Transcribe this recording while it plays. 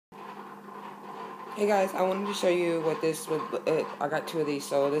Hey guys, I wanted to show you what this would. I got two of these,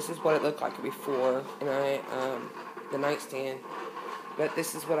 so this is what it looked like before, and the nightstand. But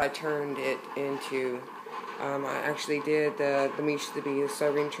this is what I turned it into. I actually did the used to be the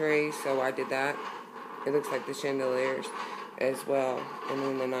serving trays, so I did that. It looks like the chandeliers as well, and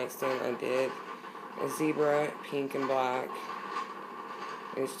then the nightstand I did a zebra, pink and black.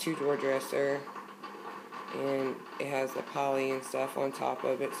 It's two-drawer dresser, and it has the poly and stuff on top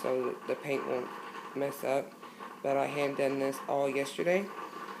of it, so the paint won't mess up. But I hand done this all yesterday,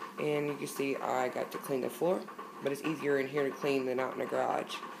 and you can see I got to clean the floor, but it's easier in here to clean than out in the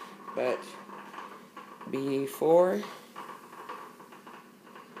garage. But before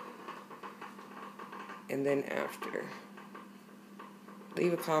and then after,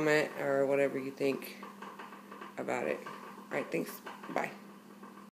 leave a comment or whatever you think about it. Alright, thanks. Bye.